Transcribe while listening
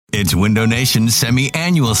It's Window Nation's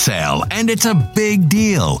semi-annual sale, and it's a big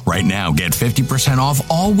deal. Right now, get 50% off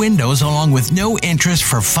all windows along with no interest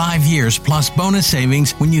for 5 years plus bonus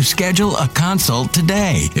savings when you schedule a consult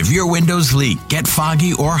today. If your windows leak, get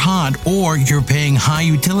foggy or hot, or you're paying high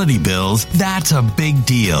utility bills, that's a big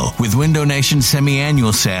deal. With Window Nation's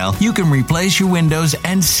semi-annual sale, you can replace your windows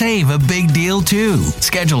and save a big deal too.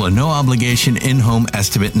 Schedule a no-obligation in-home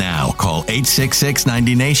estimate now. Call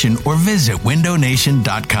 866-90NATION or visit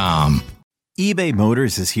windownation.com. eBay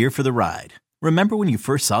Motors is here for the ride. Remember when you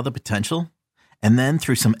first saw the potential? And then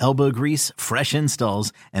through some elbow grease, fresh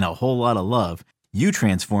installs, and a whole lot of love, you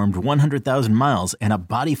transformed 100,000 miles and a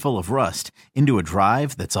body full of rust into a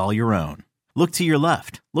drive that's all your own. Look to your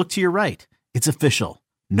left. Look to your right. It's official.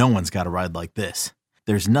 No one's got a ride like this.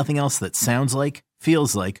 There's nothing else that sounds like,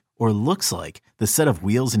 feels like, or looks like the set of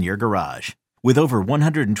wheels in your garage. With over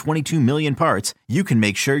 122 million parts, you can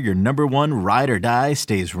make sure your number one ride or die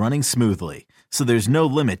stays running smoothly, so there's no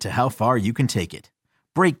limit to how far you can take it.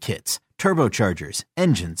 Brake kits, turbochargers,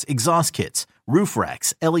 engines, exhaust kits, roof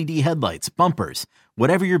racks, LED headlights, bumpers,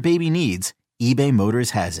 whatever your baby needs, eBay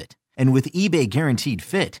Motors has it. And with eBay Guaranteed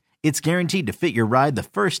Fit, it's guaranteed to fit your ride the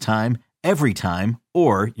first time, every time,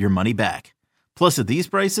 or your money back. Plus at these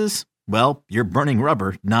prices, well, you're burning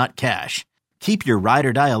rubber, not cash. Keep your ride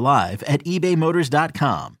or die alive at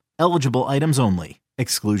ebaymotors.com. Eligible items only.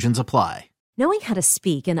 Exclusions apply. Knowing how to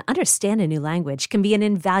speak and understand a new language can be an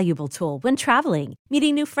invaluable tool when traveling,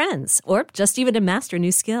 meeting new friends, or just even to master a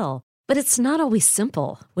new skill. But it's not always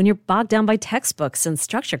simple when you're bogged down by textbooks and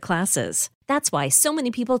structured classes. That's why so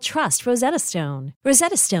many people trust Rosetta Stone.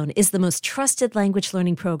 Rosetta Stone is the most trusted language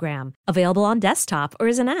learning program, available on desktop or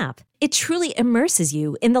as an app. It truly immerses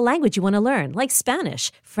you in the language you want to learn, like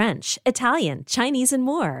Spanish, French, Italian, Chinese, and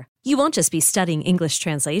more. You won't just be studying English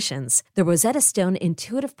translations. The Rosetta Stone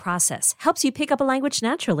intuitive process helps you pick up a language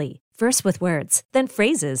naturally, first with words, then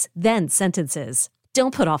phrases, then sentences.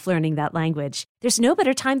 Don't put off learning that language. There's no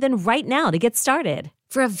better time than right now to get started.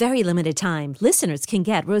 For a very limited time, listeners can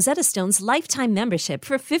get Rosetta Stone's lifetime membership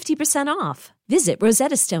for 50% off. Visit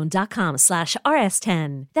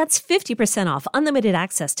rosettastone.com/rs10. That's 50% off unlimited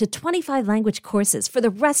access to 25 language courses for the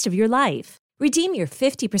rest of your life. Redeem your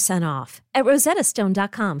 50% off at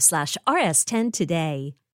rosettastone.com/rs10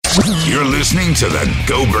 today. You're listening to the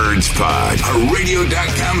Go Birds Pod, a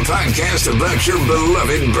radio.com podcast about your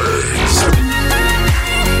beloved birds.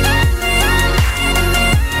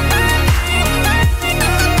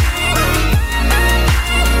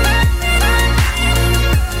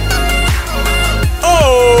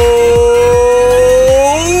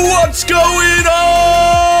 What's going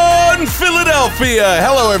on, Philadelphia?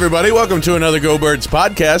 Hello, everybody. Welcome to another Go Birds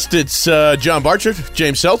podcast. It's John Barchard,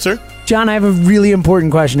 James Seltzer. John, I have a really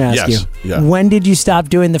important question to ask you. Yeah. When did you stop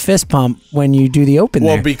doing the fist pump when you do the open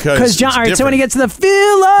there? Well, because John, all right, so when he gets to the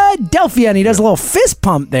Philadelphia and he does a little fist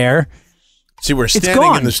pump there. See, we're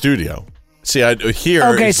standing in the studio. See, here.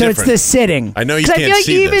 Okay, so different. It's the sitting. I know you can't can't I feel like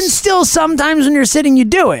see even this. still, sometimes when you're sitting, you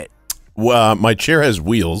do it. Well, my chair has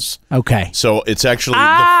wheels. Okay. So it's actually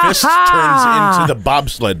the fist turns into the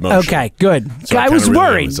bobsled motion. Okay, good. So I was really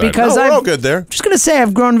worried because we're I'm all good there. just going to say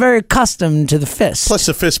I've grown very accustomed to the fist. Plus,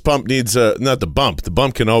 the fist pump needs not the bump. The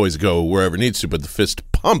bump can always go wherever it needs to, but the fist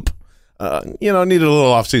pump, needed a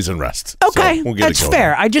little off-season rest. Okay, so we'll get that's it going.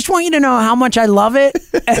 fair. I just want you to know how much I love it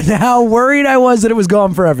and how worried I was that it was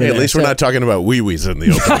gone forever. Hey, at least we're not talking about wee-wees in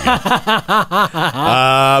the open again.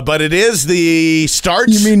 But it is the start.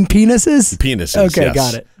 You mean penises? Penises, Okay, yes.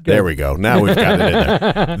 got it. Good. There we go. Now we've got it in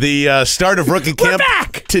there. The start of rookie camp. We're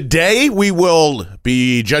back! Today we will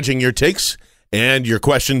be judging your takes and your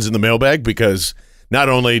questions in the mailbag because not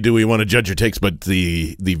only do we want to judge your takes, but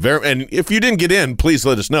and if you didn't get in, please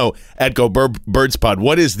let us know at Go Birds Pod.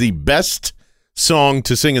 What is the best song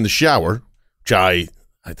to sing in the shower? Which I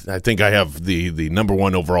think I have the number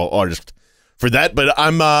one overall artist for that. But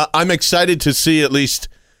I'm excited to see at least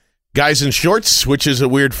guys in shorts, which is a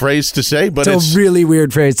weird phrase to say, but it's a really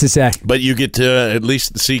weird phrase to say. But you get to at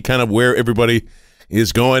least see kind of where everybody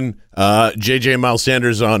is going. JJ Miles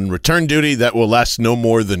Sanders on return duty. That will last no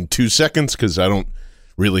more than 2 seconds because I don't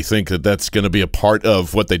really think that that's going to be a part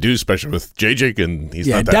of what they do, especially with JJ, and he's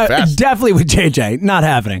not that fast. Definitely with JJ, not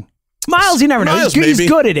happening. Miles, you never know. He's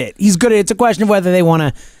good at it. He's good at it. It's a question of whether they want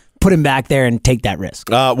to put him back there and take that risk.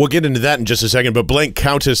 We'll get into that in just a second, but Blank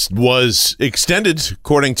Countess was extended,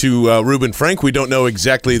 according to Reuben Frank. We don't know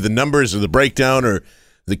exactly the numbers or the breakdown or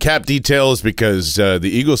the cap details because the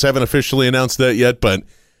Eagles haven't officially announced that yet, but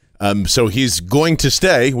so he's going to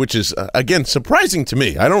stay, which is, again, surprising to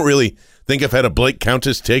me. I don't really think I've had a Blake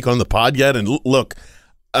Countess take on the pod yet, and look,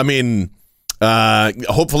 I mean,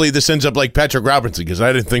 Hopefully this ends up like Patrick Robinson, because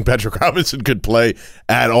I didn't think Patrick Robinson could play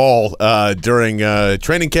at all during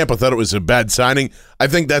training camp. I thought it was a bad signing. I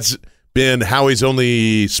think that's been Howie's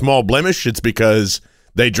only small blemish. It's because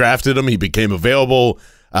they drafted him. He became available.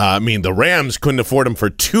 The Rams couldn't afford him for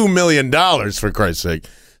 $2 million, for Christ's sake.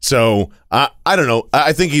 So I don't know.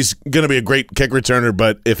 I think he's going to be a great kick returner,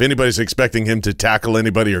 but if anybody's expecting him to tackle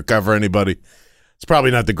anybody or cover anybody, it's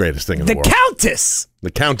probably not the greatest thing in the world.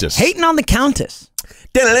 The Countess. Hating on the Countess.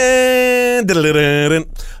 So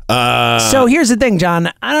here's the thing,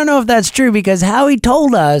 John. I don't know if that's true, because Howie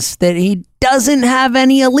told us that he doesn't have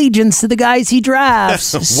any allegiance to the guys he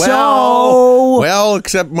drafts. well,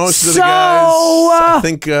 except most of the guys. I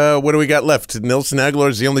think, what do we got left? Nelson Aguilar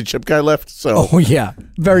is the only chip guy left. So. Oh, yeah.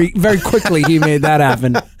 Very, very quickly he made that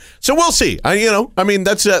happen. So we'll see.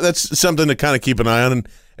 That's something to kind of keep an eye on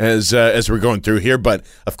as we're going through here. But,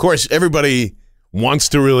 of course, everybody wants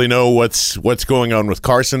to really know what's going on with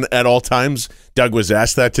Carson at all times. Doug was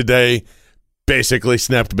asked that today. Basically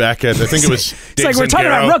snapped back at, I think it was it's like we're talking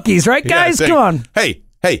about rookies, right, guys? Saying, come on. Hey,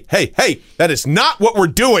 that is not what we're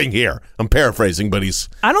doing here. I'm paraphrasing, but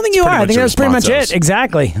I don't think you are. I think that was pretty much it.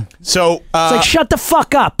 Exactly. So it's like, shut the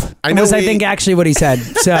fuck up. I think actually what he said.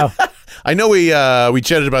 So I know we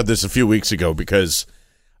chatted about this a few weeks ago, because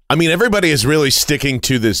everybody is really sticking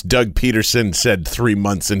to this Doug Peterson said 3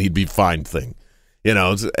 months and he'd be fine thing.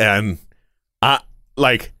 And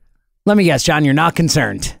let me guess, John, you're not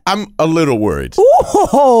concerned. I'm a little worried.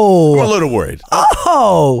 Oh, I'm a little worried.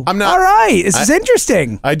 Oh, I'm not. All right, this is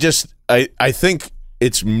interesting. I think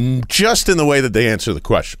it's just in the way that they answer the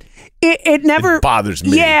question. It never bothers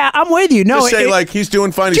me. Yeah, I'm with you. No, just say he's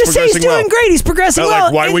doing fine. Just say he's doing great. He's progressing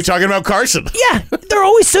well. Why are we talking about Carson? Yeah, they're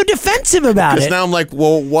always so defensive about it. Because now I'm like,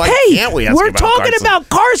 well, why can't we ask about Carson? We're talking about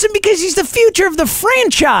Carson because he's the future of the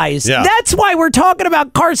franchise. Yeah. That's why we're talking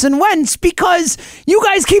about Carson Wentz, because you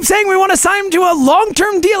guys keep saying we want to sign him to a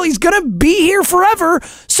long-term deal. He's going to be here forever.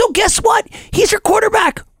 So guess what? He's your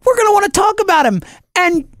quarterback. We're going to want to talk about him.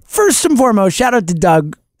 And first and foremost, shout out to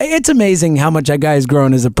Doug. It's amazing how much that guy has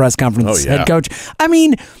grown as a press conference head coach.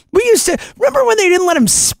 We used to remember when they didn't let him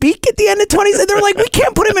speak at the end of 2016. They're like, we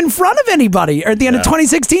can't put him in front of anybody. Or at the end of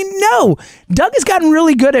 2016, no. Doug has gotten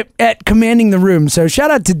really good at commanding the room. So shout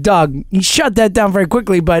out to Doug. He shut that down very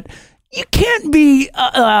quickly, but you can't be,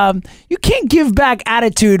 you can't give back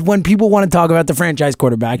attitude when people want to talk about the franchise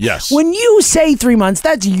quarterback. Yes. When you say 3 months,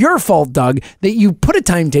 that's your fault, Doug, that you put a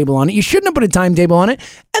timetable on it. You shouldn't have put a timetable on it.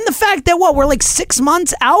 And the fact that, we're like 6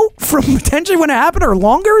 months out from potentially when it happened or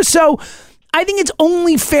longer. So I think it's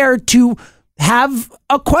only fair to have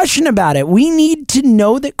a question about it. We need to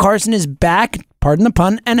know that Carson is back, pardon the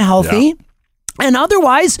pun, and healthy. Yeah. And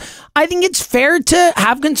otherwise, I think it's fair to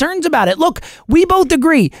have concerns about it. Look, we both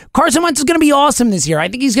agree Carson Wentz is going to be awesome this year. I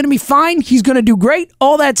think he's going to be fine. He's going to do great,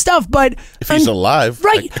 all that stuff. But if he's alive.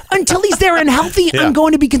 Right. Until he's there and healthy, I'm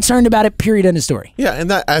going to be concerned about it, period, end of story. Yeah, and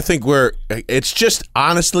that, I think it's just,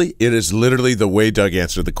 honestly, it is literally the way Doug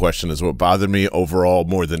answered the question is what bothered me overall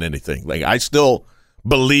more than anything. I still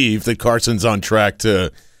believe that Carson's on track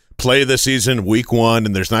to play the season week 1,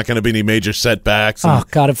 and there's not going to be any major setbacks. Oh,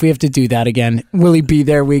 God, if we have to do that again, will he be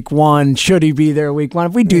there week 1? Should he be there week 1?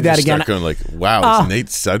 If we do that again, going like, wow, is Nate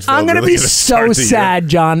Sudfeld I'm going to be so sad,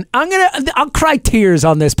 John. I'll cry tears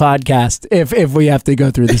on this podcast if we have to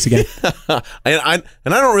go through this again. and I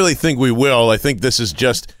don't really think we will. I think this is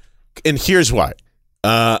just, and here's why.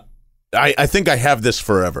 I think I have this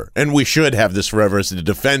forever, and we should have this forever as the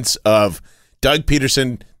defense of Doug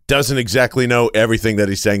Peterson doesn't exactly know everything that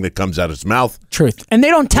he's saying that comes out of his mouth. Truth. And they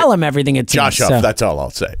don't tell him everything it seems. Josh Huff, that's all I'll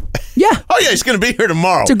say. Yeah. Oh, yeah, he's going to be here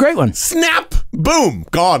tomorrow. It's a great one. Snap, boom,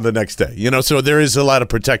 gone the next day. So there is a lot of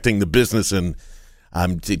protecting the business and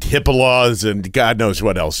HIPAA laws and God knows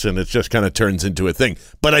what else, and it just kind of turns into a thing.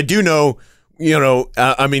 But I do know,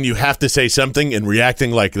 you have to say something, and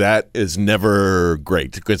reacting like that is never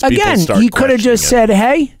great. Because again, he could have just said,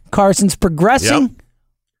 hey, Carson's progressing. Yep.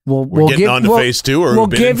 We're getting on to phase 2, or we'll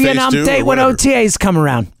give you an update when OTAs come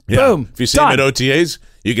around. Yeah. Boom. If you see him at OTAs,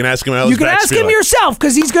 you can ask him how his back's feeling. You can ask him yourself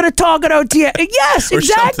because he's going to talk at OTA. Yes,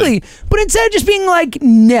 exactly. But instead of just being like,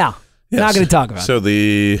 no, not going to talk about it. So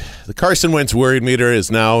the Carson Wentz worried meter is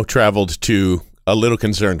now traveled to a little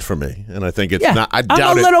concerned for me, and I think it's not.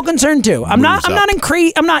 I'm a little concerned too. I'm not.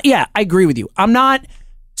 Yeah, I agree with you. I'm not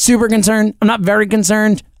super concerned. I'm not very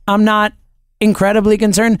concerned. I'm not incredibly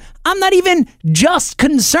concerned. I'm not even just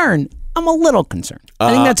concerned. I'm a little concerned.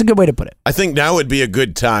 I think that's a good way to put it. I think now would be a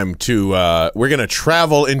good time to, we're going to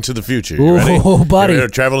travel into the future. You ready? Oh, buddy. We're going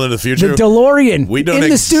to travel into the future. The DeLorean in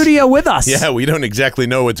the studio with us. Yeah, we don't exactly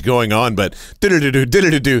know what's going on, but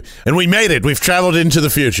do-do-do-do-do-do-do. And we made it. We've traveled into the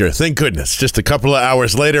future. Thank goodness. Just a couple of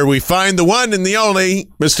hours later, we find the one and the only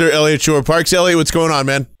Mr. Elliot Shorr-Parks. Elliot, what's going on,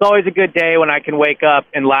 man? It's always a good day when I can wake up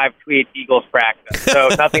and live tweet Eagles practice. So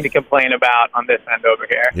nothing to complain about on this end over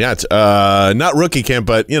here. Yeah, it's not rookie camp,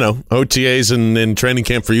 but, OTAs and training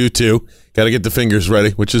camp for you, too. Got to get the fingers ready,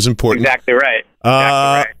 which is important. Exactly right.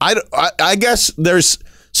 I guess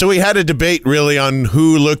so we had a debate, really, on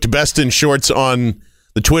who looked best in shorts on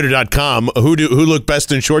the Twitter.com. Who looked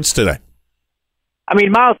best in shorts today? I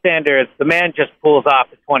mean, Miles Sanders, the man just pulls off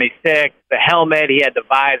the 26, the helmet, he had the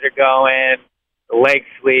visor going, the leg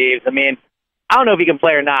sleeves. I mean, I don't know if he can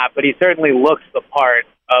play or not, but he certainly looks the part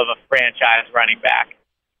of a franchise running back.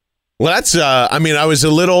 Well, that's. I was a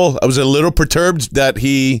little perturbed that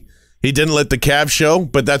he didn't let the calves show,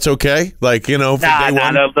 but that's okay. Like day one.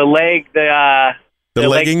 The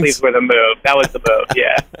leg sleeves were the move. That was the move.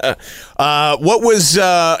 Yeah. What was?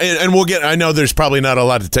 And we'll get. I know there's probably not a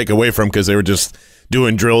lot to take away from because they were just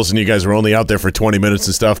doing drills and you guys were only out there for 20 minutes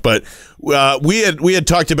and stuff. But we had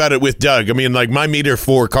talked about it with Doug. I mean, like my meter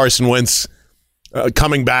for Carson Wentz.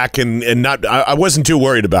 Coming back and not, I wasn't too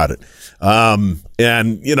worried about it. And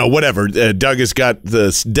whatever. Doug has got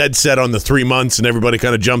the dead set on the 3 months, and everybody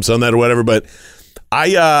kind of jumps on that or whatever. But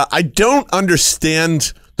I don't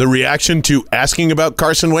understand the reaction to asking about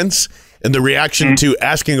Carson Wentz, and the reaction to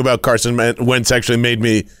asking about Carson Wentz actually made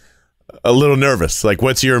me a little nervous. Like,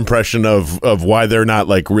 what's your impression of why they're not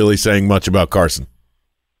like really saying much about Carson?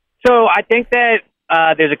 So I think that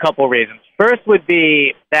there's a couple reasons. First would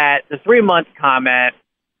be that the 3-month comment,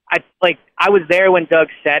 I was there when Doug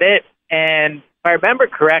said it, and if I remember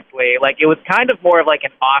correctly, it was kind of more of like an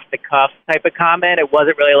off-the-cuff type of comment. It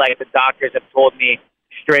wasn't really like the doctors have told me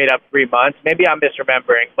straight up 3 months. Maybe I'm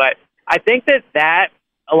misremembering, but I think that,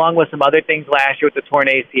 along with some other things last year with the torn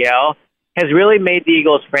ACL, has really made the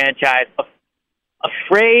Eagles franchise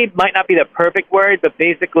afraid, might not be the perfect word, but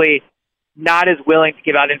basically not as willing to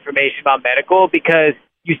give out information about medical because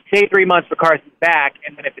you say 3 months for Carson's back,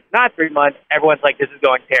 and then if it's not 3 months, everyone's like, this is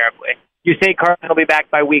going terribly. You say Carson will be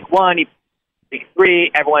back by week 1, week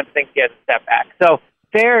 3, everyone thinks he has a step back. So,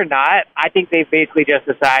 fair or not, I think they've basically just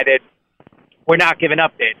decided we're not giving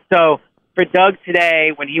updates. So, for Doug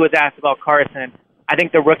today, when he was asked about Carson, I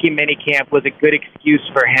think the rookie minicamp was a good excuse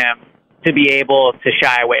for him to be able to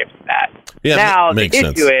shy away from that. Yeah, now, the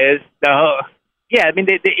issue is, the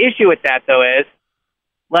issue with that, though, is,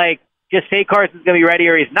 just say Carson's going to be ready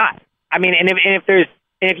or he's not. I mean, and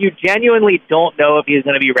if you genuinely don't know if he's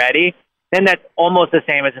going to be ready, then that's almost the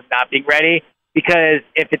same as him not being ready. Because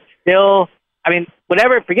if it's still,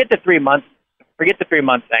 whatever, forget the 3 month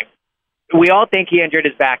thing. We all think he injured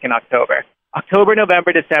his back in October. October,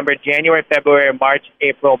 November, December, January, February, March,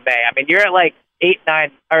 April, May. You're at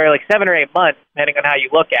 7 or 8 months, depending on how you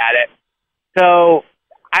look at it. So,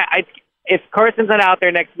 if Carson's not out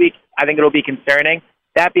there next week, I think it'll be concerning.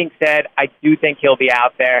 That being said, I do think he'll be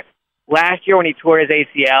out there. Last year when he tore his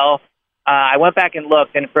ACL, I went back and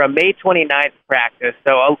looked, and for a May 29th practice,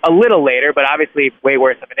 so a little later, but obviously way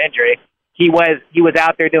worse of an injury, he was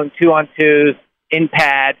out there doing 2-on-2s, in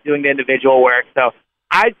pads, doing the individual work. So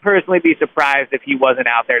I'd personally be surprised if he wasn't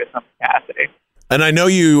out there to some capacity. And I know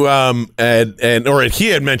you, he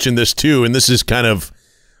had mentioned this too, and this is kind of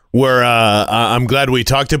where I'm glad we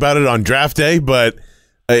talked about it on draft day, but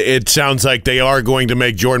it sounds like they are going to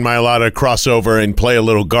make Jordan Mailata crossover and play a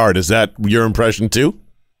little guard. Is that your impression too?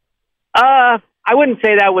 I wouldn't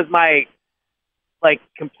say that was my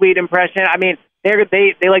complete impression.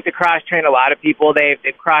 They like to cross train a lot of people. They've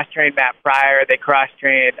cross trained Matt Pryor. They cross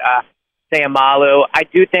trained Sayamalu. I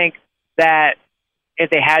do think that if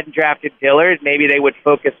they hadn't drafted Dillard, maybe they would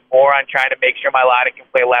focus more on trying to make sure Mailata can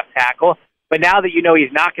play left tackle. But now that you know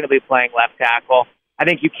he's not going to be playing left tackle, I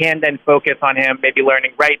think you can then focus on him, maybe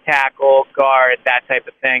learning right tackle, guard, that type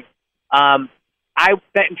of thing. I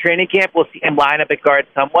bet in training camp we'll see him line up at guard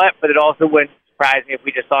somewhat, but it also wouldn't surprise me if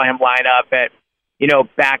we just saw him line up at,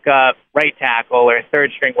 backup right tackle or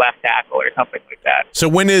third string left tackle or something like that. So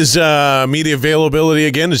when is media availability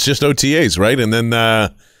again? It's just OTAs, right? And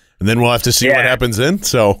then we'll have to see what happens then.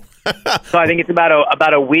 So so I think it's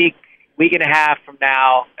about a week and a half from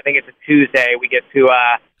now. I think it's a Tuesday. We get to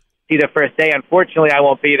see the first day. Unfortunately, I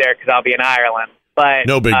won't be there because I'll be in Ireland. But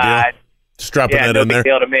no big deal. Just dropping that in there. No big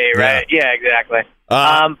deal to me, right? Yeah, exactly. So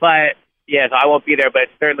I won't be there, but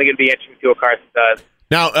it's certainly going to be interesting to see what Carson does.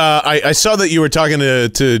 Now, I saw that you were talking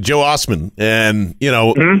to Joe Osman, and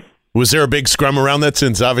Was there a big scrum around that,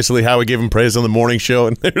 since obviously Howie gave him praise on the morning show,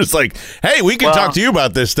 and it was like, hey, we can talk to you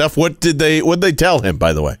about this stuff. What did they tell him,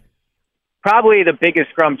 by the way? Probably the biggest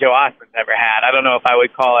scrum Joe Osmond's ever had. I don't know if I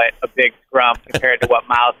would call it a big scrum compared to what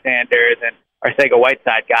Miles Sanders and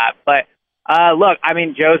Arcega-Whiteside got. But, look, I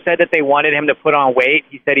mean, Joe said that they wanted him to put on weight.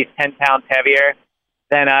 He said he's 10 pounds heavier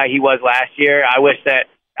than he was last year. I wish that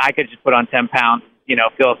I could just put on 10 pounds,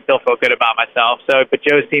 still feel good about myself. So, but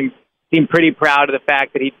Joe seemed pretty proud of the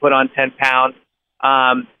fact that he put on 10 pounds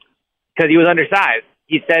because he was undersized.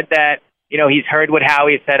 He said that, he's heard what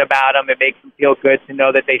Howie said about him. It makes him feel good to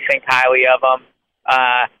know that they think highly of him.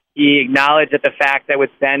 He acknowledged that the fact that with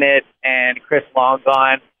Bennett and Chris Long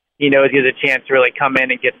gone, he knows he has a chance to really come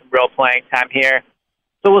in and get some real playing time here.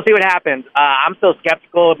 So we'll see what happens. I'm still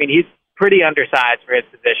skeptical. I mean, he's pretty undersized for his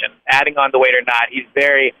position. Adding on the weight or not, he's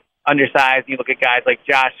very undersized. You look at guys like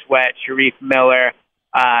Josh Sweat, Sharif Miller.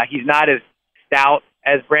 He's not as stout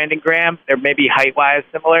as Brandon Graham. They're maybe height-wise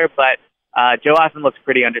similar, but Joe Osmond looks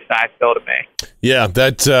pretty undersized still to me. Yeah,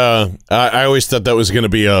 that I always thought that was going to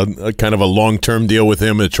be a kind of a long-term deal with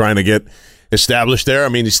him and trying to get established there. I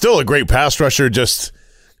mean, he's still a great pass rusher, just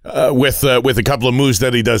with a couple of moves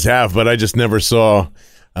that he does have, but I just never saw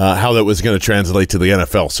how that was going to translate to the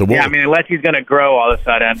NFL. So I mean, unless he's going to grow all of a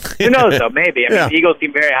sudden. Who knows, though? Maybe. I mean, the Eagles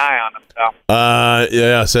seem very high on him. So.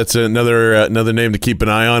 Yes, that's another name to keep an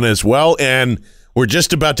eye on as well. And we're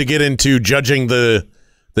just about to get into judging the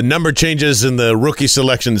number changes and the rookie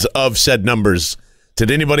selections of said numbers. Did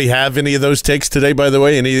anybody have any of those takes today, by the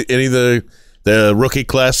way? Any of the rookie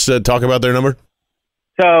class talk about their number?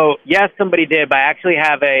 So, yes, somebody did, but I actually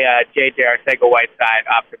have a J.J. Arcega-Whiteside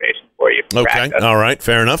observation for you. Okay, practice. All right,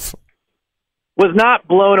 fair enough. Was not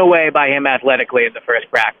blown away by him athletically in the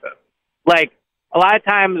first practice. Like, a lot of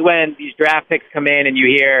times when these draft picks come in and you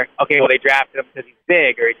hear, okay, well, they drafted him because he's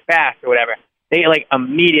big or he's fast or whatever, they,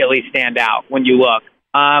 immediately stand out when you look.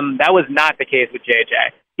 That was not the case with J.J.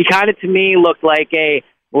 He kind of, to me, looked like a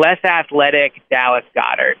less athletic Dallas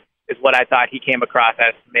Goedert is what I thought he came across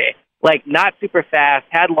as to me. Not super fast,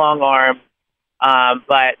 had long arms,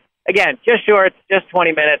 but, again, just short, just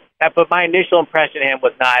 20 minutes. But my initial impression of him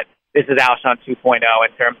was not, this is Alshon 2.0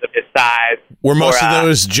 in terms of his size. Were most of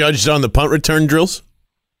those judged on the punt return drills,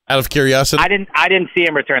 out of curiosity? I didn't see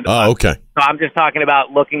him return the punt. Oh, okay. So I'm just talking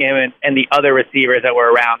about looking at him and the other receivers that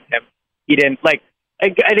were around him. He didn't,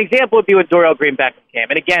 an example would be when Dorial Green-Beckham came.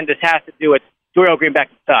 And, again, this has to do with Dorial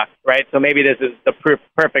Green-Beckham sucks, right? So maybe this is the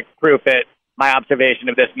perfect proof that my observation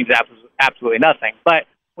of this means absolutely nothing. But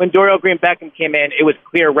when Dorial Green-Beckham came in, it was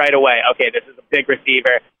clear right away, okay, this is a big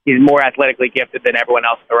receiver. He's more athletically gifted than everyone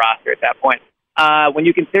else on the roster at that point. When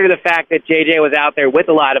you consider the fact that J.J. was out there with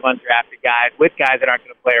a lot of undrafted guys, with guys that aren't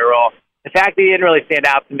going to play a role, the fact that he didn't really stand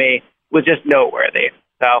out to me was just noteworthy.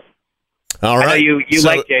 So, all right. I know you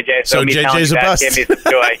like JJ, so me telling you that gave me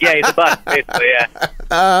some joy. Yeah, he's a bust, basically. Yeah,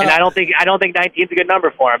 and I don't think 19 is a good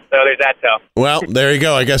number for him. So there's that too. Well, there you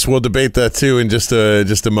go. I guess we'll debate that too in just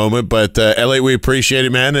a moment. But Elliot, we appreciate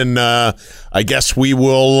it, man, and I guess we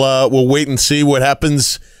will we'll wait and see what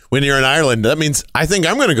happens when you're in Ireland. That means I think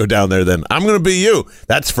I'm going to go down there. Then I'm going to be you.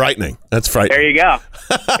 That's frightening. There you go.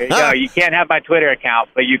 There you go. You can't have my Twitter account,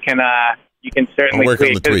 but you can. You can certainly work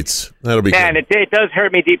on the tweets. That'll be good. It does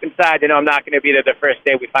hurt me deep inside to know I'm not going to be there the first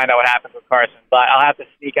day we find out what happens with Carson. But I'll have to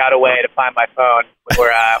sneak out a way to find my phone when we're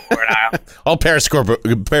in Ireland. I'll periscope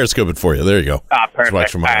it for you. There you go. Ah, perfect. Just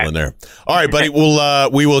watch from Ireland there. All right, buddy.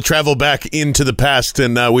 We will travel back into the past,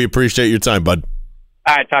 and we appreciate your time, bud.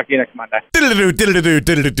 All right, talk to you next Monday.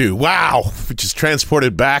 Diddle-a-doo. Wow, we just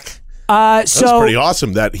transported back. That's pretty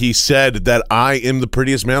awesome that he said that I am the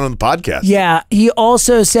prettiest man on the podcast. Yeah, he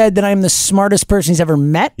also said that I'm the smartest person he's ever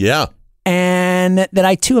met. Yeah. And that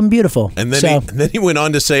I, too, am beautiful. And then he went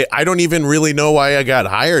on to say, I don't even really know why I got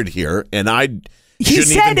hired here, and I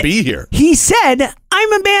shouldn't even be here. He said,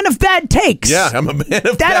 I'm a man of bad takes. Yeah, I'm a man of bad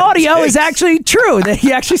takes. That audio is actually true, that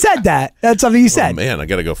he actually said that. That's something he said. Oh, man, I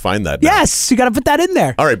got to go find that now. Yes, you got to put that in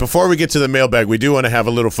there. All right, before we get to the mailbag, we do want to have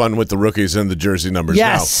a little fun with the rookies and the jersey numbers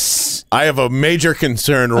now. Yes. I have a major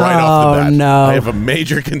concern right off the bat. No. I have a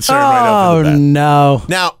major concern right off the bat. Oh, no.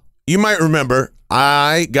 Now, you might remember,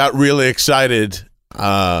 I got really excited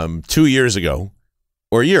 2 years ago,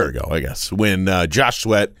 or a year ago, I guess, when Josh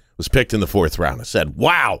Sweat was picked in the 4th round. I said,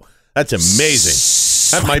 wow, that's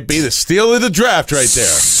amazing. That might be the steal of the draft right there.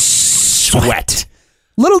 Sweat.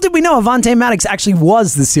 Little did we know Avonte Maddox actually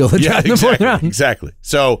was the steal of the draft in the 4th round. Exactly.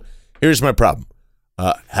 So here's my problem.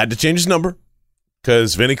 Had to change his number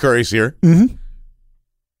because Vinny Curry's here. Mm-hmm.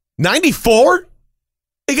 94?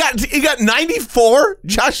 He got 94?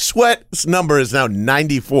 Josh Sweat's number is now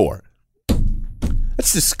 94.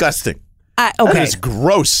 That's disgusting. That is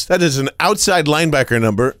gross. That is an outside linebacker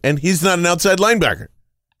number, and he's not an outside linebacker.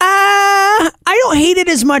 I don't hate it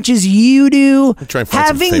as much as you do. Try and find some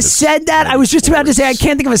Having famous said that, I was just about to say I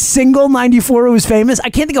can't think of a single 94 who was famous. I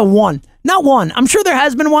can't think of one. Not one. I'm sure there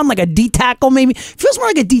has been one, like a D tackle maybe. Feels more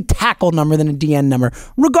like a D tackle number than a DN number.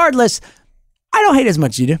 Regardless, I don't hate it as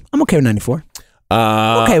much as you do. I'm okay with 94.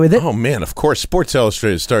 Okay with it. Oh, man, of course. Sports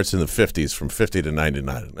Illustrated starts in the 50s, from 50 to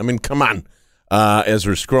 99. I mean, come on. As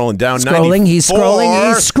we're scrolling down, he's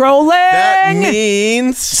scrolling. That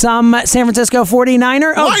means some San Francisco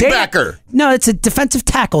 49er. Linebacker. No, it's a defensive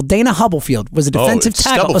tackle. Dana Stubblefield was a defensive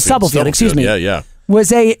tackle. Stubblefield, excuse me. Yeah.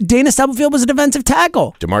 Dana Stubblefield was a defensive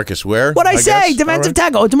tackle. DeMarcus Ware. What'd I say? Defensive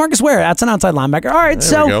tackle. DeMarcus Ware. That's an outside linebacker. All right,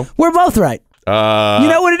 There we we're both right. You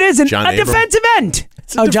know what it is? A defensive end.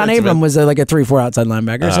 John Abram was like a 3-4 outside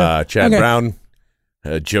linebacker. Chad Brown.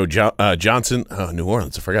 Joe Johnson, New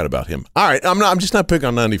Orleans. I forgot about him. All right, I'm just not picking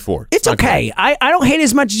on 94. It's okay. I don't hate it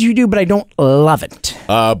as much as you do, but I don't love it.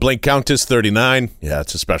 Blake Countess, 39. Yeah,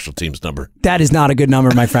 it's a special teams number. That is not a good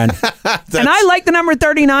number, my friend. And I like the number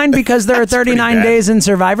 39 because there are 39 days in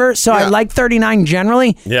Survivor, so I like 39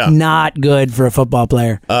 generally. Yeah. Not good for a football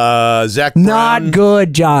player. Zach Brown. Not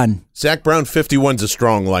good, John. Zach Brown, 51's a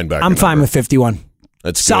strong linebacker. I'm fine with 51.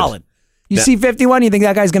 That's solid. Good. You see 51, you think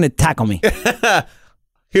that guy's going to tackle me.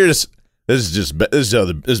 This is bad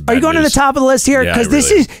Are you going to the top of the list here? Because this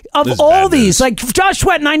is all these, like Josh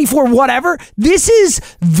Sweat 94, whatever. This is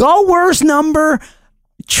the worst number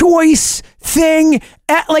choice thing.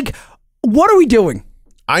 Like, what are we doing?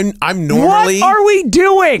 I'm normally. What are we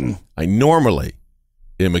doing? I normally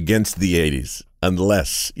am against the 80s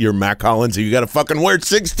unless you're Mac Hollins and you got to fucking wear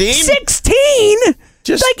 16. 16.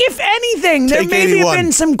 Just like if anything, there maybe 81. have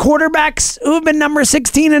been some quarterbacks who have been number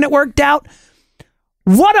 16 and it worked out.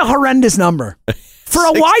 What a horrendous number. For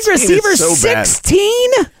a wide receiver, so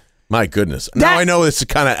 16? My goodness. Now I know it's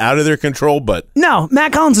kind of out of their control, but... No,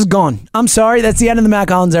 Mac Hollins is gone. I'm sorry. That's the end of the Mac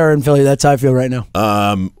Hollins era in Philly. That's how I feel right now.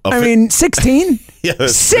 16? Yeah,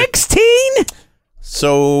 16?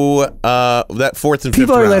 So, that 4th and 5th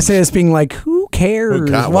People are round. listening to this being like, who cares? Oh,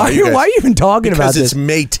 God, why are you even talking about this? Because it's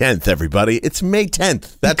May 10th, everybody. It's May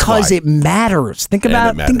 10th. That's because why. it matters. Think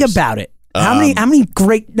about it. How many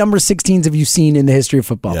great number 16s have you seen in the history of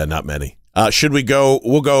football? Yeah, not many. Should we go?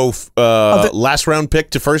 We'll go last round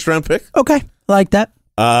pick to first round pick. Okay, I like that.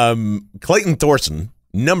 Clayton Thorson,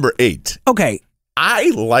 number 8. Okay. I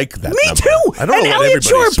like that. Me number. too. I don't and know Elliot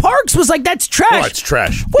Shore Parks was like, that's trash. Oh, it's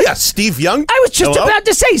trash. Wait, yeah, Steve Young. I was just about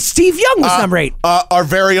to say Steve Young was number 8. Our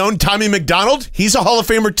very own Tommy McDonald. He's a Hall of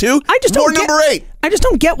Famer too. Number 8. I just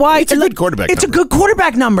don't get why. It's a good quarterback It's number. a good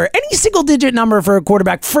quarterback number. Any single digit number for a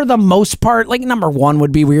quarterback, for the most part, like number 1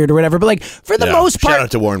 would be weird or whatever, but like for the most part. Shout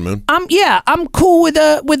out to Warren Moon. I'm cool with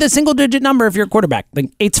a single digit number if you're a quarterback.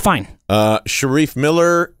 Like 8's fine. Sharif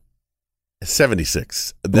Miller,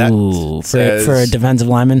 76. That says, for a defensive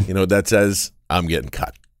lineman. You know, that says I'm getting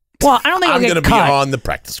cut. Well, I don't think I'm going to be on the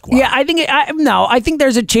practice squad. Yeah, I think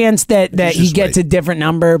there's a chance that he gets a different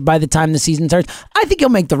number by the time the season starts. I think he'll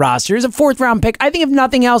make the roster. He's a 4th round pick. I think if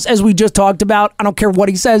nothing else, as we just talked about, I don't care what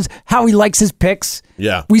he says, how he likes his picks.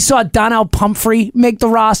 Yeah. We saw Donnell Pumphrey make the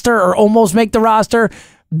roster or almost make the roster.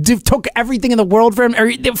 Took everything in the world for him,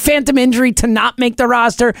 or the phantom injury to not make the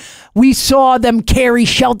roster. We saw them carry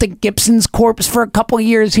Shelton Gibson's corpse for a couple of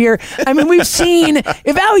years here. I mean, we've seen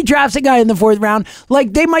if Howie drafts a guy in the 4th round,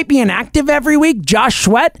 like they might be inactive every week, Josh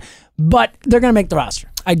Sweat, but they're going to make the roster.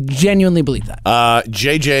 I genuinely believe that.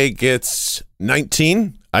 JJ gets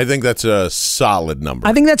 19. I think that's a solid number.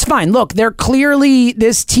 I think that's fine. Look, they're clearly,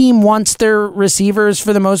 this team wants their receivers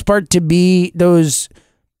for the most part to be those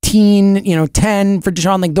 10 for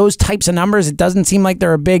Deshaun, like those types of numbers. It doesn't seem like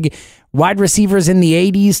they're a big wide receivers in the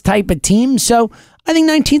 80s type of team. So I think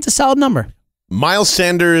 19's a solid number. Miles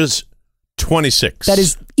Sanders, 26. That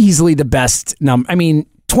is easily the best number. I mean,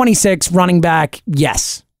 26 running back.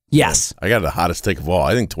 Yes. I got the hottest take of all.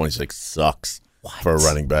 I think 26 sucks for a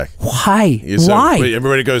running back. Why? Why?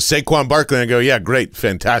 Everybody goes Saquon Barkley and I go, yeah, great,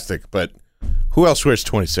 fantastic. But who else wears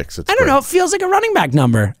 26? I don't know. It feels like a running back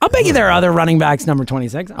number. I'll bet you there are other running backs number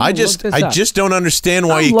 26. I just don't understand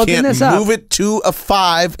why you can't move it to a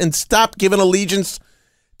 5 and stop giving allegiance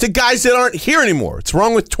to guys that aren't here anymore. It's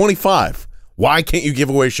wrong with 25. Why can't you give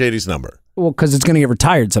away Shady's number? Well, because it's going to get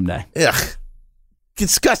retired someday. Ugh.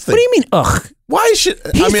 Disgusting. What do you mean, ugh? Why should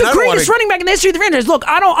He's the greatest running back in the history of the franchise. Look,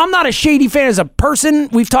 I'm not a Shady fan as a person.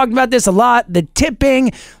 We've talked about this a lot. The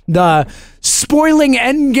tipping, the spoiling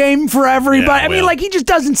end game for everybody. I mean, like, he just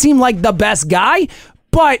doesn't seem like the best guy,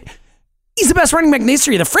 but he's the best running back in the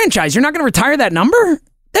history of the franchise. You're not going to retire that number?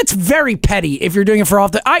 That's very petty if you're doing it for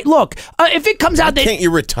off the. Look, if it comes out that can't you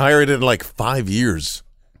retire it in like 5 years?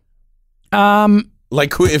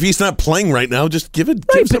 Like if he's not playing right now, just give it.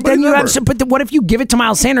 Right, give but then somebody you a have. number. But what if you give it to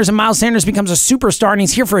Miles Sanders and Miles Sanders becomes a superstar and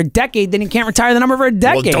he's here for a decade? Then you can't retire the number for a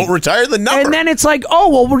decade. Well, don't retire the number. And then it's like, oh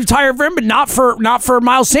well, we'll retire for him, but not for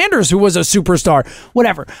Miles Sanders, who was a superstar.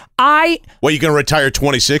 Whatever. Well, you going to retire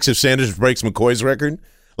 26 if Sanders breaks McCoy's record?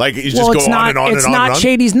 Like you just go it's on not, and on it's and on. not and on.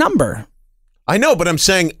 Shady's number. I know, but I'm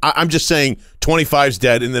just saying 25's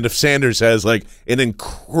dead, and then if Sanders has like an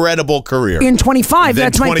incredible career In 25, then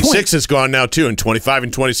that's my point. 26 is gone now too, and 25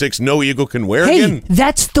 and 26, no Eagle can wear Hey, again.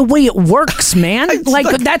 that's the way it works, man.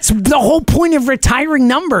 That's the whole point of retiring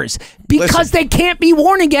numbers because Listen. they can't be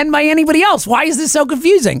worn again by anybody else. Why is this so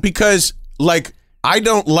confusing? Because like I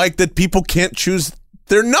don't like that people can't choose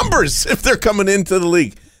their numbers if they're coming into the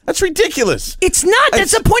league. That's ridiculous. It's not.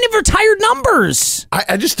 That's the point of retired numbers.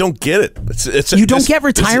 I just don't get it. You don't get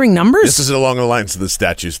retiring numbers? This is along the lines of the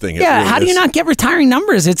statues thing. It Yeah, really how do you is. not get retiring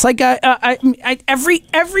numbers? It's like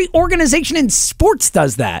every organization in sports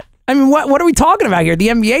does that. I mean, what are we talking about here? The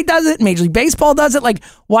NBA does it. Major League Baseball does it. Like,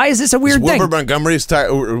 why is this a weird thing? Wilbur Montgomery,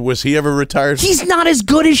 was he ever retired? He's not as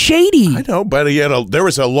good as Shady. I know, but there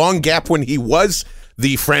was a long gap when he was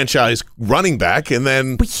the franchise running back, and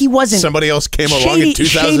then But he wasn't. somebody else came along in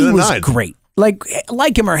 2009. Shady was great.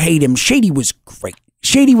 Like him or hate him, Shady was great.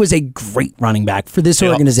 Shady was a great running back for this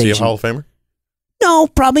organization. Is he a Hall of Famer? No,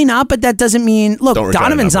 probably not, but that doesn't mean... Look, Don't retire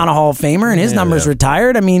Donovan's number. not a Hall of Famer, and his number's yeah.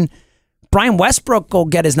 retired. I mean, Brian Westbrook will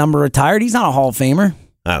get his number retired. He's not a Hall of Famer.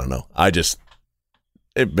 I don't know.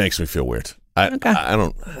 It makes me feel weird. I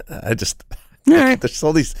just... All right. There's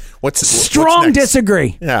all these... What's Strong next?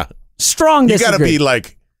 disagree. Yeah. Strong You disagree. got to be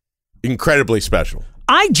like incredibly special.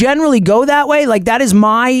 I generally go that way. Like, that is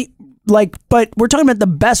my... but we're talking about the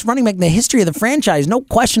best running back in the history of the franchise. No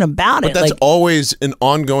question about But it. that's always an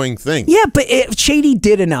ongoing thing. Yeah, but Shady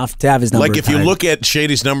did enough to have his number Like if you retired. look at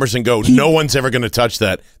Shady's numbers and go, no one's ever going to touch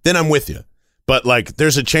that, then I'm with you. But like,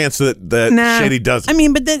 there's a chance that Nah. Shady doesn't. I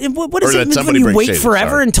mean, but then, what Or is that it when somebody you brings wait Shady,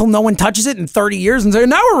 forever sorry. until no one touches it in 30 years and say,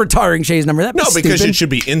 now we're retiring Shady's number? That'd be No, because stupid. it should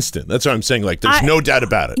be instant. That's what I'm saying. Like, there's no doubt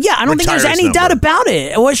about it. Yeah, I don't think Retire there's his any doubt number. about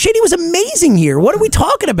it. Well, Shady was amazing here. What are we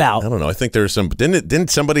talking about? I don't know. I think there's some. Didn't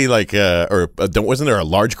somebody like, wasn't there a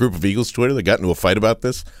large group of Eagles Twitter that got into a fight about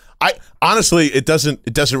this? I honestly, it doesn't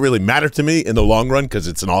really matter to me in the long run because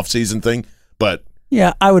it's an off-season thing. But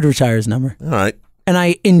Yeah, I would retire his number. all right, And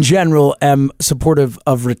I, in general, am supportive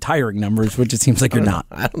of retiring numbers, which it seems like you're not.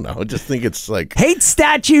 I don't know. I just think it's like Hates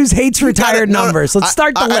statues, hates retired No, no, numbers. Let's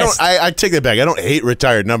start the list. I take that back. I don't hate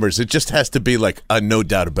retired numbers. It just has to be like a no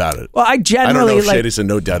doubt about it. Well, I don't generally know if like. Shady's a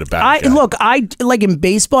no doubt about it. guy. Look, I like in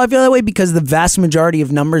baseball. I feel that way because the vast majority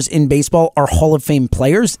of numbers in baseball are Hall of Fame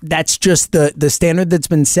players. That's just the standard that's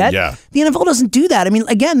been set. Yeah. The NFL doesn't do that. I mean,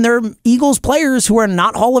 again, there are Eagles players who are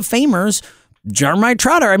not Hall of Famers. Jeremiah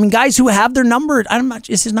Trotter. I mean, guys who have their number. I'm not.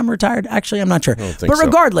 Is his number retired? Actually, I'm not sure. don't think But so.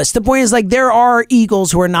 regardless, the point is like there are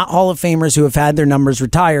Eagles who are not Hall of Famers who have had their numbers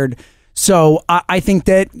retired. So I think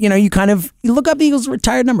that you kind of look up Eagles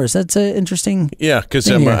retired numbers. That's an interesting. Yeah, because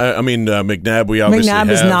Yeah. McNabb, we obviously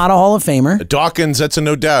McNabb is have. not a Hall of Famer. Dawkins, that's a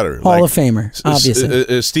no doubter. Hall of Famer,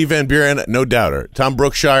 obviously. Steve Van Buren, no doubter. Tom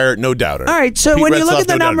Brookshire, no doubter. All right, so Pete when you look Retzlaff, at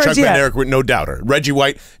the no doubter. numbers, Chuck yeah. Van Erich, no doubter. Reggie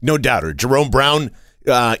White, no doubter. Jerome Brown,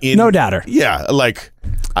 No doubter. Yeah, like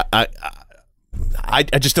I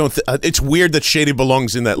just don't. It's weird that Shady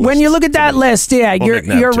belongs in that list. When you look at that list, yeah, Well, you're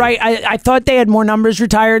McNabb, too. right. I thought they had more numbers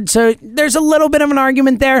retired, so there's a little bit of an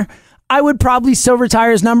argument there. I would probably still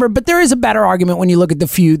retire his number, but there is a better argument when you look at the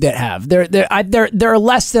few that have. There are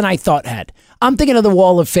less than I thought had. I'm thinking of the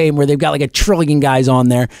Wall of Fame where they've got like 1 trillion guys on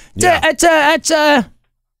there.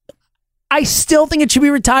 I still think it should be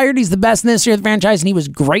retired. He's the best in the history of the franchise, and he was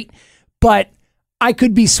great, but I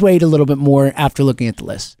could be swayed a little bit more after looking at the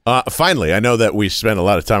list. Finally, I know that we spent a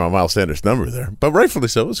lot of time on Miles Sanders' number there, but rightfully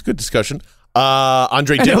so. It was a good discussion.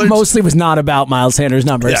 Andre And it Dillard mostly was not about Miles Sanders'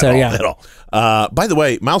 number, at all. By the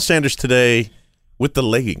way, Miles Sanders today with the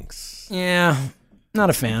leggings. Yeah, not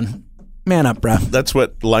a fan. Man up, bro. That's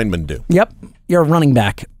what linemen do. Yep, you're a running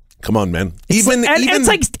back. Come on, man. And it's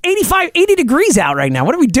like 80 degrees out right now.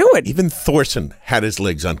 What are we doing? Even Thorson had his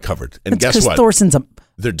legs uncovered, and It's guess 'cause what? Thorson's a...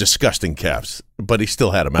 They're disgusting calves, but he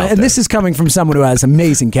still had them out And there. this is coming from someone who has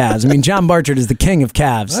amazing calves. I mean, John Barchard is the king of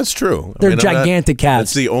calves. That's true. They're I'm not- gigantic calves.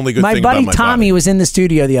 That's the only good my thing buddy about my Tommy body. was in the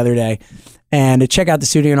studio the other day and to check out the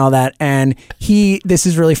studio and all that. And this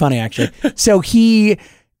is really funny, actually. So he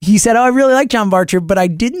He said, "Oh, I really like John Barcher, but I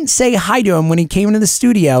didn't say hi to him when he came into the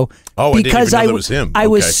studio because I didn't even know that was him. I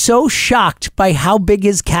was so shocked by how big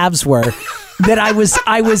his calves were that I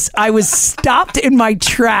was stopped in my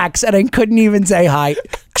tracks and I couldn't even say hi."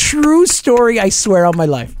 True story, I swear on my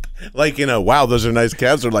life. Like, wow, those are nice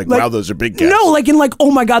calves, or like wow, those are big calves? No, like, oh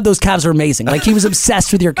my God, those calves are amazing. Like, he was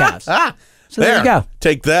obsessed with your calves. So there you go.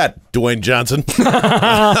 Take that, Dwayne Johnson.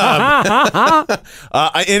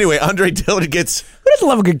 Anyway, Andre Dillard gets... Who doesn't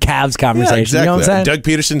love a good calves conversation? Yeah, exactly. You know what I'm saying? Doug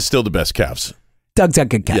Peterson's still the best calves. Doug's got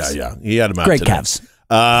good calves. Yeah. He had them out Great today. calves.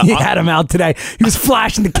 He had them out today. He was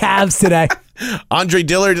flashing the calves today. Andre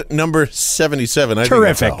Dillard, number 77. I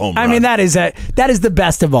Terrific. think that's a home run. I mean, that is the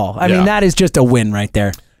best of all. I mean, that is just a win right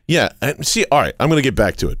there. Yeah. And see, all right, I'm going to get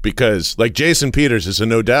back to it because, like, Jason Peters is a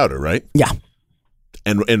no-doubter, right? Yeah.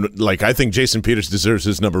 And like, I think Jason Peters deserves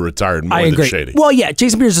his number retired more than Shady. Well, yeah,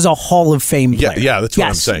 Jason Peters is a Hall of Fame player. Yeah, that's what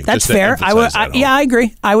I'm saying. That's just fair. I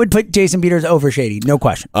agree. I would put Jason Peters over Shady, no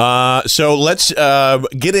question. So let's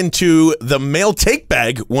get into the mail take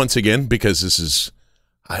bag once again, because this is,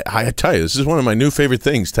 I tell you, this is one of my new favorite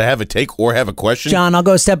things, to have a take or have a question. John, I'll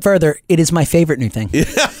go a step further. It is my favorite new thing. Yeah,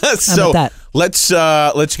 How about that?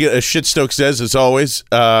 Let's get a Shit Stoke says, as always.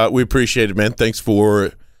 We appreciate it, man. Thanks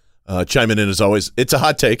for chiming in as always. It's a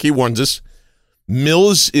hot take. He warns us.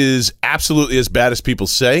 Mills is absolutely as bad as people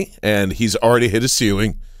say, and he's already hit his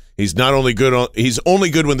ceiling. He's only good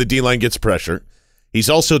when the D-line gets pressure. He's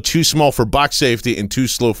also too small for box safety and too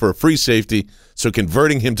slow for a free safety, so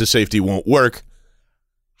converting him to safety won't work.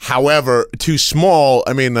 However, too small,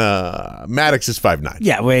 I mean, Maddox is 5'9".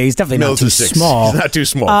 Yeah, well, he's definitely Mills not too is 6. small. He's not too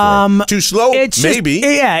small. Too slow? Maybe.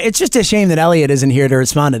 It's just a shame that Elliot isn't here to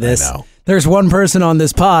respond to this. I know. There's one person on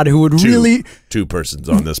this pod who would really... Two persons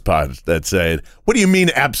on this pod that said, what do you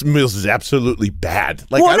mean Mills is absolutely bad?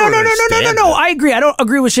 Like, well, I don't understand no. that. I agree. I don't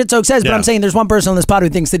agree with Shit Soak says, but Yeah. I'm saying there's one person on this pod who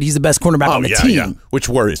thinks that he's the best cornerback on the team. Yeah, which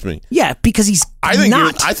worries me. Yeah, because he's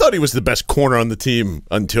not. I thought he was the best corner on the team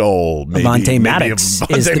until maybe Avonte Maddox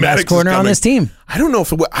is the best corner on this team. I don't know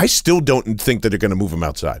if I still don't think that they're going to move him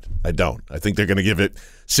outside. I don't. I think they're going to give it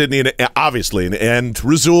Sidney and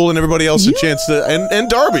Rasul and everybody else a chance to and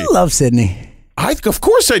Darby. I love Sidney. Of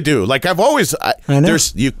course I do. Like I've always. I know.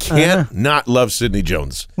 You can't not love Sidney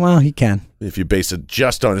Jones. Well, he can. If you base it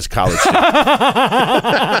just on his college team.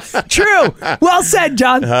 True. Well said,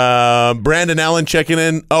 John. Brandon Allen checking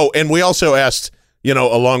in. Oh, and we also asked,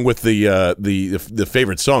 along with the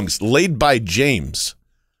favorite songs, Laid by James.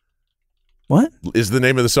 What is the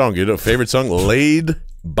name of the song? Favorite song? Laid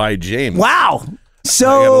by James. Wow.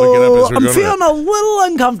 So I'm feeling a little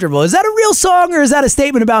uncomfortable. Is that a real song or is that a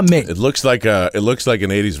statement about me? It looks like an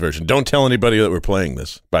 80s version. Don't tell anybody that we're playing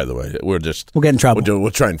this, by the way. We'll get in trouble.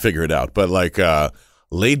 We'll try and figure it out. But like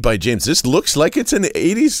Laid by James. This looks like it's an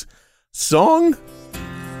 80s song.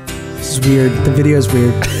 This is weird. The video is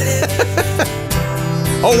weird.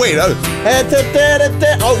 Oh, wait.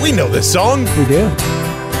 Oh, we know this song. We do.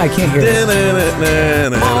 I can't hear it.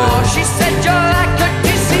 Oh, she said you're like a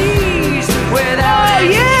disease without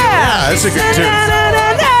yeah, that's a good tune.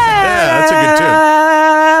 Yeah, that's a good tune.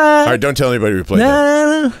 All right, don't tell anybody we played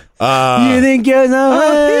that. You think you're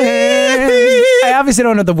I obviously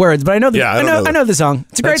don't know the words, but I know the I know the song.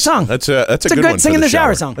 It's a great song. That's a good one sing for in the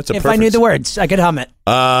shower song. song. If I knew the words, I could hum it.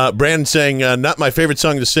 Brandon saying, not my favorite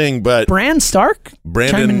song to sing, but Brand Stark?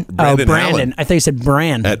 Brandon Brandon. I thought you said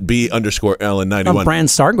Brand. At B_Allen91. Brand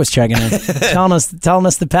Stark was checking in, telling us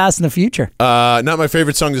the past and the future. Not my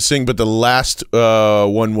favorite song to sing, but the last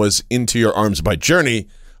one was Into Your Arms by Journey.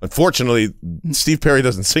 Unfortunately, Steve Perry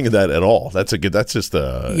doesn't sing that at all. That's just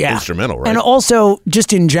instrumental, right? And also,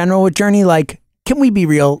 just in general with Journey, like, can we be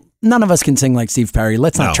real? None of us can sing like Steve Perry.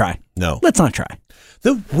 Let's not try. No. Let's not try.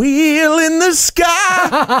 The wheel in the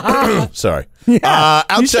sky. Sorry. Yeah,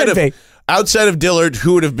 outside of Dillard,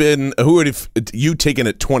 who would have you taken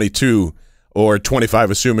at 22 or 25,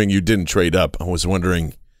 assuming you didn't trade up? I was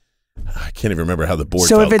wondering. I can't even remember how the board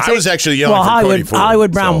felt. I was actually yelling for Cody Ford.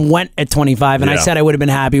 Hollywood Brown went at 25, and I said I would have been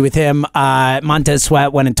happy with him. Montez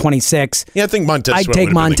Sweat went at 26. Yeah, I think Montez Sweat I'd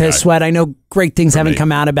take Montez Sweat. I know great things haven't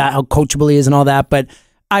come out about how coachable he is and all that, but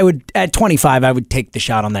at 25, I would take the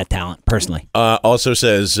shot on that talent, personally. Also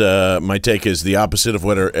says, my take is the opposite of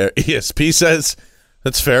what our ESP says.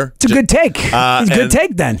 That's fair. It's a good take. It's a good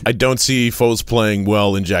take, then. I don't see Foles playing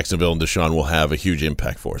well in Jacksonville, and Deshaun will have a huge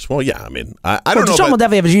impact for us. Well, yeah, I mean, I don't know. Deshaun will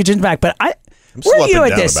definitely have a huge impact, but where are you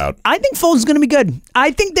at this? I think Foles is going to be good. I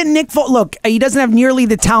think that Nick Foles, look, he doesn't have nearly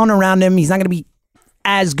the talent around him. He's not going to be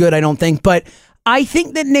as good, I don't think, but I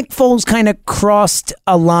think that Nick Foles kind of crossed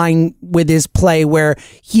a line with his play where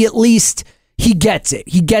he he gets it.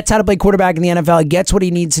 He gets how to play quarterback in the NFL. He gets what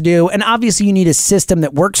he needs to do. And obviously you need a system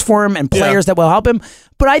that works for him and players that will help him.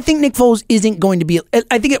 But I think Nick Foles isn't going to be,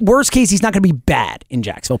 I think at worst case, he's not going to be bad in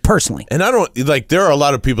Jacksonville, personally. And I don't, like, there are a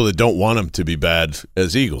lot of people that don't want him to be bad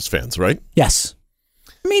as Eagles fans, right? Yes.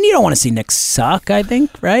 I mean, you don't want to see Nick suck, I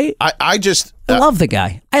think, right? I just... I love the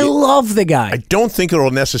guy. I love the guy. I don't think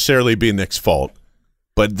it'll necessarily be Nick's fault,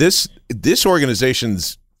 but this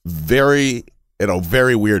organization's very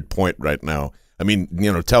weird point right now. I mean,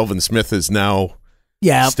 Telvin Smith is now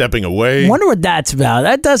stepping away. Wonder what that's about.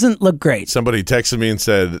 That doesn't look great. Somebody texted me and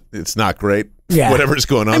said it's not great. Yeah. Whatever's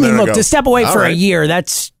going on. I mean, there, look, to step away for a year,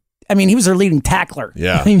 he was their leading tackler.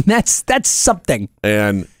 Yeah. I mean, that's something.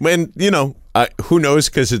 And who knows,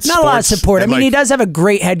 because it's not sports, a lot of support. I mean, he does have a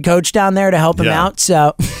great head coach down there to help him out,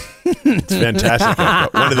 so... It's fantastic.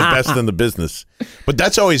 One of the best in the business. But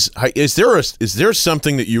that's always, is there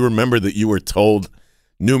something that you remember that you were told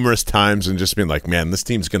numerous times and just being like, man, this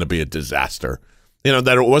team's going to be a disaster?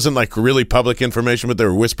 That it wasn't like really public information, but there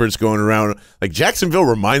were whispers going around. Like Jacksonville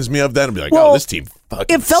reminds me of that and be like, this team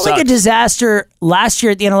fucking It felt sucks. like a disaster last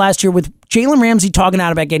year, at the end of last year, with Jalen Ramsey talking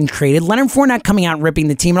out about getting traded, Leonard Fournette coming out and ripping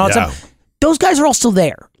the team and all that stuff. Those guys are all still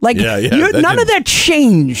there. Like, none of that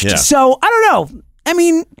changed. Yeah. So, I don't know. I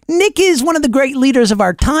mean, Nick is one of the great leaders of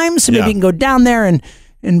our time, so maybe he can go down there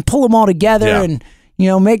and pull them all together and,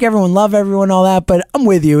 make everyone love everyone, all that. But I'm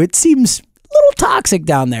with you. It seems a little toxic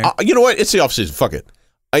down there. You know what? It's the offseason. Fuck it.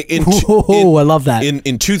 I love that.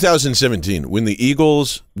 In 2017, when the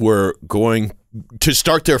Eagles were going to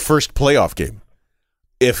start their first playoff game,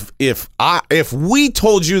 if we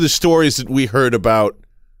told you the stories that we heard about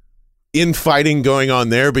infighting going on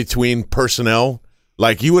there between personnel,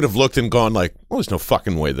 like you would have looked and gone like, well, there's no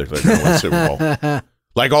fucking way they're going to win Super Bowl.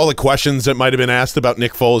 Like all the questions that might have been asked about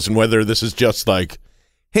Nick Foles and whether this is just like,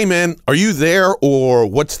 hey man, are you there or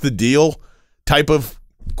what's the deal type of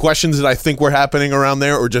questions that I think were happening around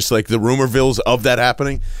there, or just like the rumorvilles of that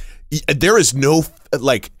happening. There is no,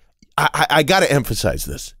 like, I got to emphasize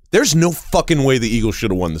this. There's no fucking way the Eagles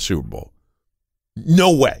should have won the Super Bowl.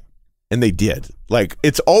 No way. And they did. Like,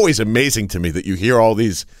 it's always amazing to me that you hear all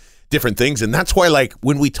these different things. And that's why, like,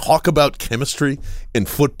 when we talk about chemistry in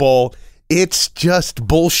football, it's just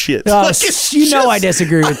bullshit. Like, I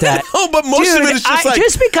disagree with that. Oh, but most of it is just like,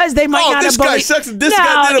 just because they might not this have guy sucks, this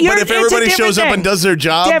guy did it. But if everybody shows up and does their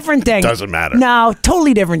job, different thing. Doesn't matter. No,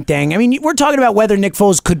 totally different thing. I mean, we're talking about whether Nick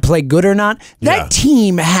Foles could play good or not. That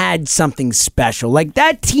team had something special. Like,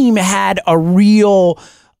 that team had a real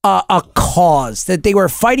a cause that they were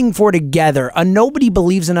fighting for together, a nobody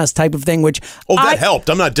believes in us type of thing, which that helped.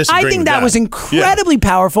 I'm not disagreeing I think with that was incredibly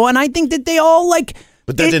powerful, and I think that they all like.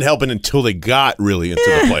 But that didn't help until they got really into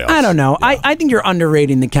the playoffs. I don't know. Yeah. I think you're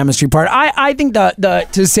underrating the chemistry part. I think the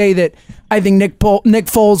to say that I think Nick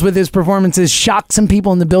Foles with his performances shocked some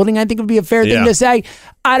people in the building, I think it would be a fair thing to say.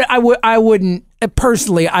 I wouldn't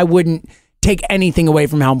personally. I wouldn't take anything away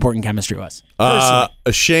from how important chemistry was.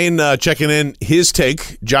 Shane checking in his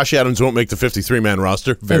take. Josh Adams won't make the 53-man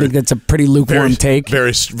roster. I think that's a pretty lukewarm take.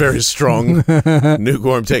 Very, very strong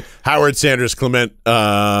lukewarm take. Howard Sanders, Clement,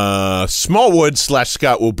 Smallwood /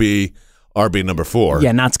 Scott will be RB number 4.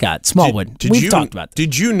 Yeah, not Scott. Smallwood. We've talked about that.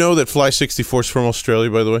 Did you know that Fly 64 is from Australia,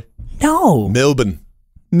 by the way? No.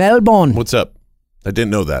 Melbourne. What's up? I didn't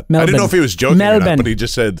know that. Melbourne. I didn't know if he was joking or not, but he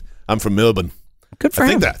just said, I'm from Melbourne. Good for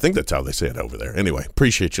him. I think that's how they say it over there. Anyway,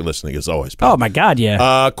 appreciate you listening as always, pal. Oh, my God,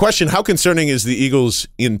 yeah. Question, how concerning is the Eagles'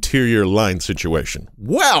 interior line situation?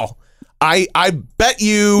 Well, I bet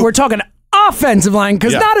you... We're talking offensive line,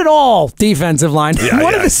 because not at all defensive line.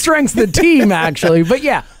 One of the strengths of the team, actually. But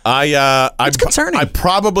yeah, it's concerning. I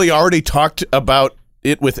probably already talked about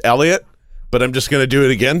it with Elliot, but I'm just going to do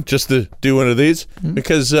it again, just to do one of these,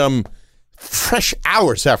 because fresh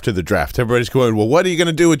hours after the draft, everybody's going, well, what are you going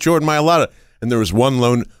to do with Jordan Mailata? And there was one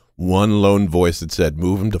lone voice that said,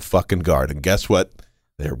 move him to fucking guard. And guess what?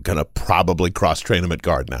 They're going to probably cross-train him at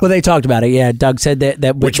guard now. Well, they talked about it. Yeah, Doug said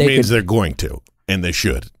that which means they're going to, and they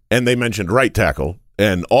should. And they mentioned right tackle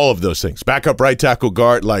and all of those things. Backup right tackle,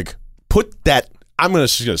 guard, like, put that, I'm going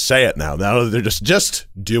to say it now. Now they're just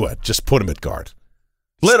do it. Just put him at guard.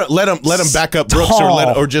 Let him back up Brooks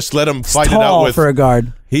or just let him fight it out with. For a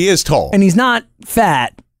guard. He is tall. And he's not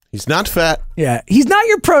fat. He's not fat. Yeah, he's not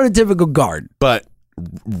your prototypical guard. But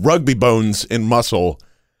rugby bones and muscle,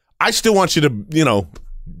 I still want you to,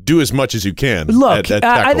 do as much as you can. Look, at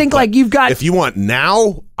I think like you've got. If you want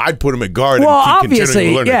now, I'd put him at guard well, and keep obviously,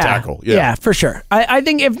 continuing to learn to tackle. Yeah, for sure. I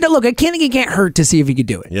think I think it can't hurt to see if he could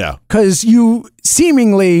do it. Yeah. Because you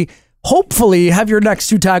seemingly, hopefully, have your next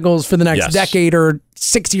 2 tackles for the next decade or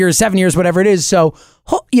 6 years, 7 years, whatever it is. So,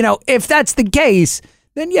 if that's the case,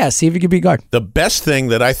 then yeah, see if he could be guard. The best thing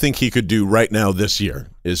that I think he could do right now this year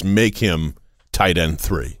is make him tight end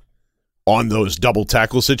 3 on those double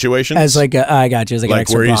tackle situations. As like I got you. As like an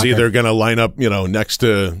extra where he's blocker. either going to line up, next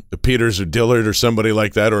to Peters or Dillard or somebody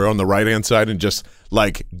like that, or on the right hand side, and just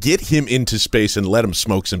like get him into space and let him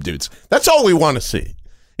smoke some dudes. That's all we want to see.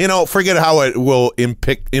 Forget how it will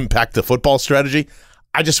impact the football strategy.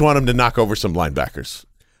 I just want him to knock over some linebackers.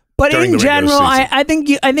 But in general, I think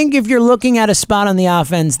if you're looking at a spot on the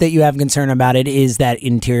offense that you have concern about, it is that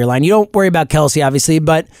interior line. You don't worry about Kelsey, obviously,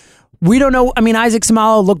 but we don't know. I mean, Isaac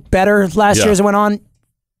Samalo looked better last year as it went on.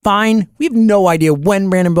 Fine. We have no idea when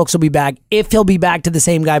Brandon Brooks will be back, if he'll be back to the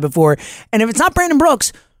same guy before. And if it's not Brandon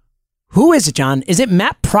Brooks, who is it, John? Is it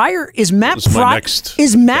Matt Pryor? Is Matt Pryor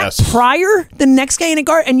the next guy in a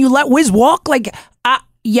guard? And you let Wiz walk?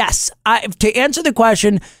 Yes. To answer the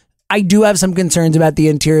question, I do have some concerns about the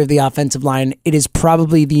interior of the offensive line. It is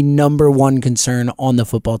probably the number one concern on the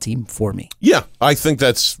football team for me. Yeah, I think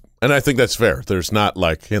that's fair. There's not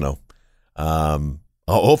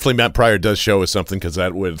hopefully Matt Pryor does show us something, because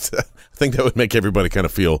that would, I think that would make everybody kind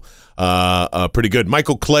of feel pretty good.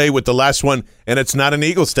 Michael Clay with the last one, and it's not an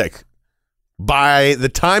Eagles take. By the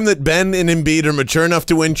time that Ben and Embiid are mature enough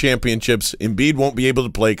to win championships, Embiid won't be able to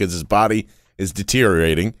play because his body is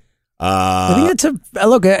deteriorating. I think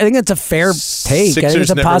that's a fair take. I think it's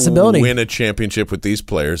a possibility. Win a championship with these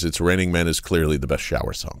players. It's Raining Men is clearly the best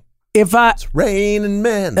shower song. It's Raining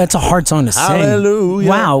Men. That's a hard song to sing. Hallelujah.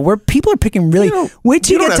 Wow, where people are picking really. Wait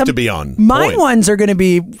till you you don't get have to be on. My point. ones are going to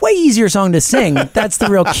be way easier song to sing. That's the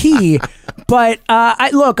real key. But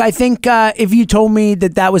I think if you told me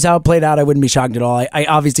that was how it played out, I wouldn't be shocked at all. I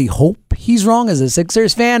obviously hope he's wrong as a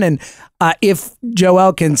Sixers fan, and if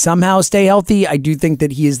Joel can somehow stay healthy, I do think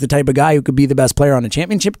that he is the type of guy who could be the best player on a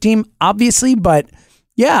championship team, obviously. But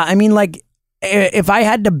yeah, I mean, if I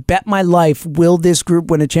had to bet my life, will this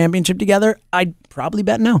group win a championship together? I'd probably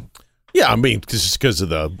bet no. Yeah, I mean, just because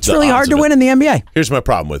of it's really hard to win in the NBA. Here's my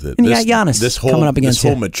problem with it. And you got Giannis coming up against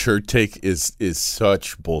this whole mature take is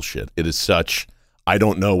such bullshit. It is such. I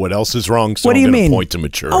don't know what else is wrong, so what do I'm you going to mean? point to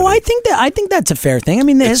maturity. Oh, I think that's a fair thing. I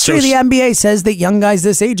mean, the history of the NBA says that young guys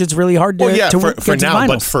this age, it's really hard to get for to now, the finals.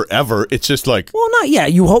 but forever, it's just like. Well, not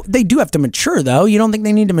yet. You hope they do have to mature, though. You don't think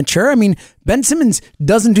they need to mature? I mean, Ben Simmons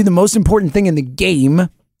doesn't do the most important thing in the game.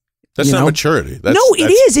 That's not maturity.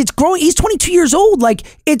 It is. It's growing. He's 22 years old.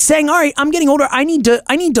 It's saying, all right, I'm getting older. I need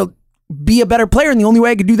to be a better player, and the only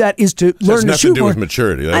way I could do that is to learn to shoot more. It has nothing to do with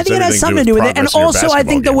maturity. I think it has something to do with it. And also, I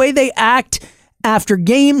think the way they act after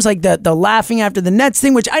games, like the laughing after the Nets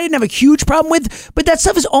thing, which I didn't have a huge problem with, but that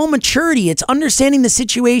stuff is all maturity. It's understanding the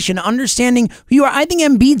situation, understanding who you are. I think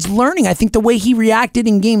Embiid's learning. I think the way he reacted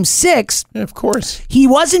in Game 6, yeah, of course, he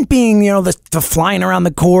wasn't being the flying around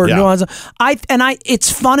the court. Yeah.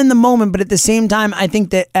 It's fun in the moment, but at the same time, I think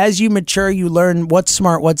that as you mature, you learn what's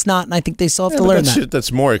smart, what's not, and I think they still have to learn that.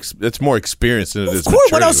 That's more experience than it is. Of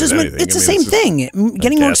course, what maturity else is anything. it's the same thing.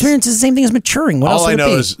 Getting more experience is the same thing as maturing. What else all I would it know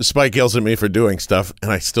be? is Spike yells at me for doing stuff, and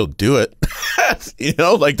I still do it.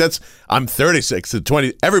 I'm 36 to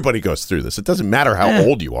 20. Everybody goes through this. It doesn't matter how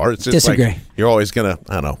old you are. It's just disagree. You're always gonna.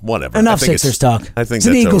 I don't know. Whatever. Enough Sixers talk. I think it's that's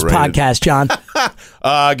an Eagles overrated. podcast, John.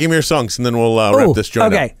 Give me your songs, and then we'll wrap this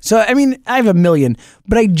joint up. Okay. So I mean, I have a million,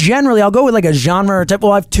 but I'll go with a genre or type.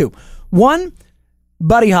 Well, I have two. One,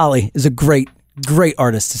 Buddy Holly is a great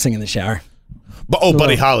artist to sing in the shower.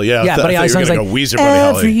 Buddy Holly, yeah. Yeah, Buddy Holly sounds like Weezer, Buddy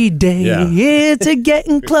Holly. Every day it's a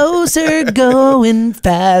getting closer, going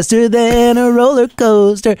faster than a roller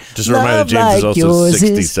coaster. Just a reminder, James is also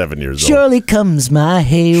 67 years old. Surely comes my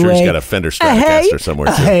way. Sure, he's got a Fender Stratocaster somewhere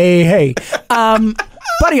too. Hey.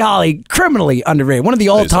 Buddy Holly, criminally underrated. One of the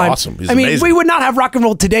all-time. He's awesome. He's I mean, amazing. we would not have rock and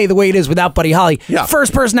roll today the way it is without Buddy Holly. Yeah.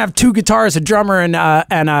 First person to have two guitars, a drummer,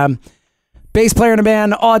 and bass player in a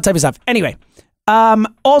band, all that type of stuff. Anyway,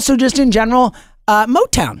 also just in general.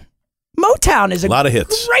 Motown is a lot of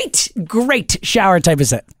hits. Great shower type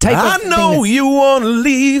of I know you want to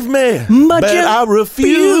leave me, but I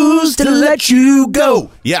refuse to let you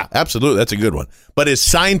go. Yeah, absolutely. That's a good one. But it's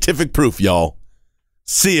scientific proof, y'all.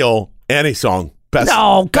 Seal any song.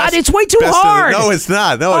 It's way too hard. No, it's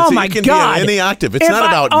not. No, oh it's, my you can God. be in any octave. It's not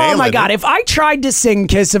about nailing it. Oh my God. If I tried to sing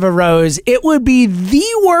Kiss of a Rose, it would be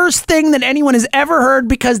the worst thing that anyone has ever heard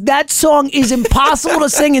because that song is impossible to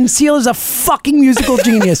sing and Seal is a fucking musical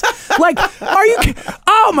genius.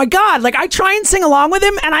 Oh my God. I try and sing along with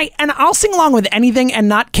him and I'll sing along with anything and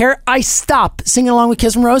not care. I stop singing along with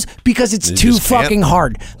Kiss of a Rose because it's too fucking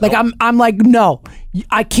hard. I'm like, no,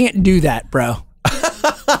 I can't do that, bro.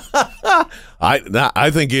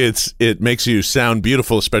 I think it makes you sound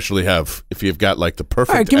beautiful, especially if you've got the perfect.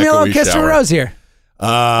 All right, give me a little Kiss of a Rose here.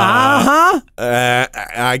 Yeah,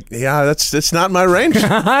 that's not my range,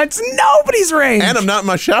 It's nobody's range. and I'm not in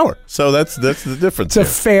my shower, so that's the difference. It's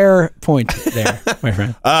a fair point there, my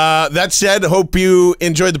friend. That said, hope you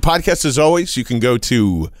enjoyed the podcast. As always, you can go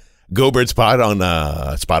to Go Birds Pod on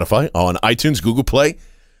Spotify, on iTunes, Google Play,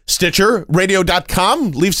 Stitcher,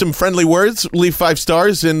 radio.com. Leave some friendly words, leave 5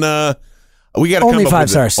 stars, and we got to Only come up 5 with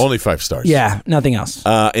stars. Only 5 stars. Yeah, nothing else.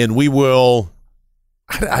 And we will.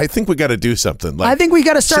 I think we got to do something. Like, I think we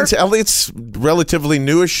got to start. since Elliot's relatively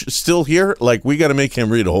newish, still here. Like, we got to make him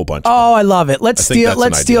read a whole bunch. Oh, I love it. Let's I think that's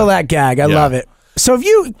an steal idea. that gag. I Yeah. love it. So if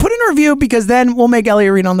you put in a review, because then we'll make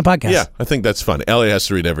Elliot read on the podcast. Yeah, I think that's fun. Elliot has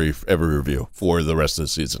to read every review for the rest of the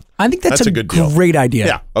season. I think that's a good deal. great idea.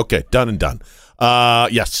 Yeah. Okay. Done and done.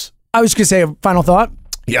 Yes. I was going to say a final thought.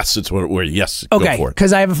 Yes. It's where. Yes. Okay, Go for it.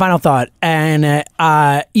 because I have a final thought, and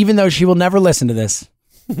even though she will never listen to this,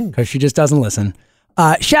 because she just doesn't listen,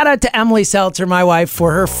 shout out to Emily Seltzer, my wife,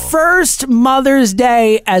 for her first Mother's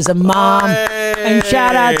Day as a mom, and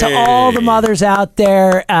shout out to all the mothers out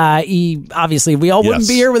there. Obviously, we all wouldn't Yes.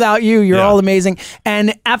 be here without you. You're Yeah. all amazing.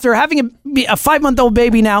 And after having a 5-month-old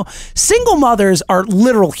baby now, single mothers are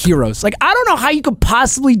literal heroes. Like, I don't know how you could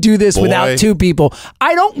possibly do this Boy. without 2 people.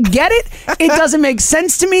 I don't get it. It doesn't make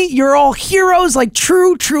sense to me. You're all heroes, like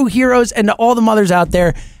true heroes. And to all the mothers out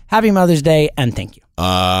there, happy Mother's Day and thank you.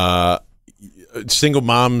 Single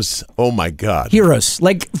moms. Oh my God. Heroes,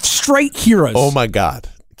 like straight heroes. Oh my God.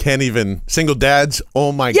 Can't even. Single dads.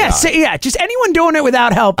 Oh my Yeah, God. yeah, just anyone doing it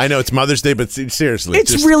without help. I know it's Mother's Day, but seriously, It's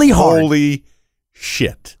just really hard. Holy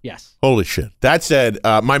shit. Yes. Holy shit. That said,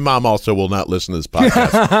 my mom also will not listen to this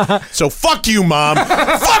podcast. So fuck you, Mom.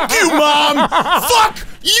 Fuck you, Mom. Fuck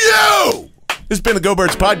you. This has been the Go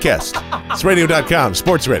Birds podcast. It's radio.com,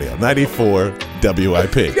 sports radio, 94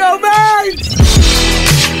 WIP. Go Birds!